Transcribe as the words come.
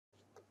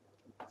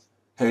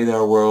Hey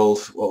there world,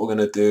 what we're going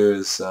to do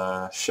is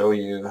show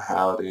you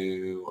how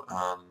to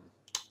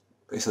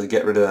basically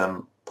get rid of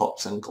them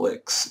pops and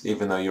clicks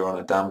even though you're on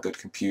a damn good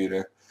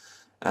computer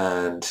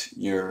and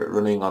you're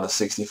running on a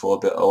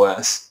 64-bit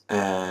OS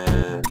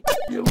and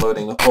you're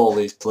loading up all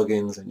these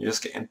plugins and you're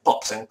just getting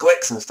pops and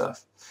clicks and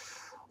stuff.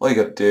 All you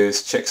got to do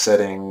is check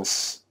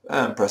settings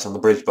and press on the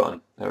bridge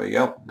button. There we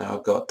go. Now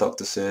I've got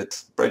Dr. Sid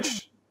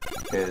bridge.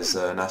 Here's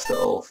a nice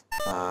little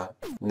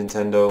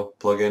Nintendo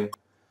plugin,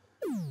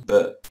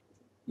 but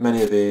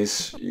many of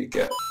these you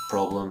get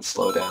problems,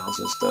 slowdowns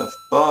and stuff,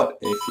 but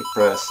if you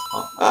press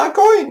on,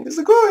 coin! It's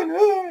a coin!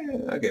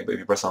 Okay, but if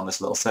you press on this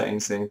little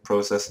settings thing,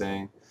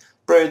 processing,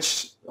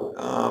 bridge,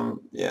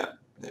 yeah,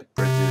 it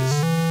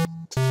bridges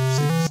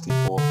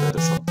 64-bit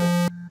or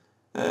something,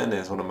 and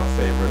here's one of my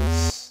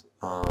favorites,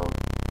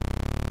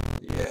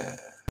 yeah,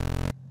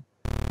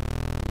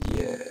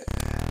 yeah,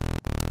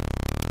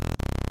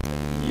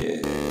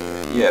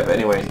 yeah, but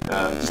anyway,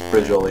 just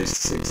bridge all these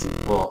to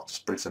 60, well,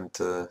 just bridge them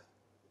to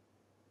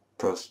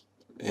pros,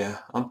 yeah,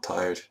 I'm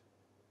tired.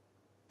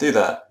 Do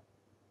that.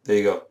 There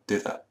you go. Do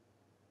that.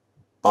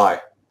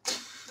 Bye.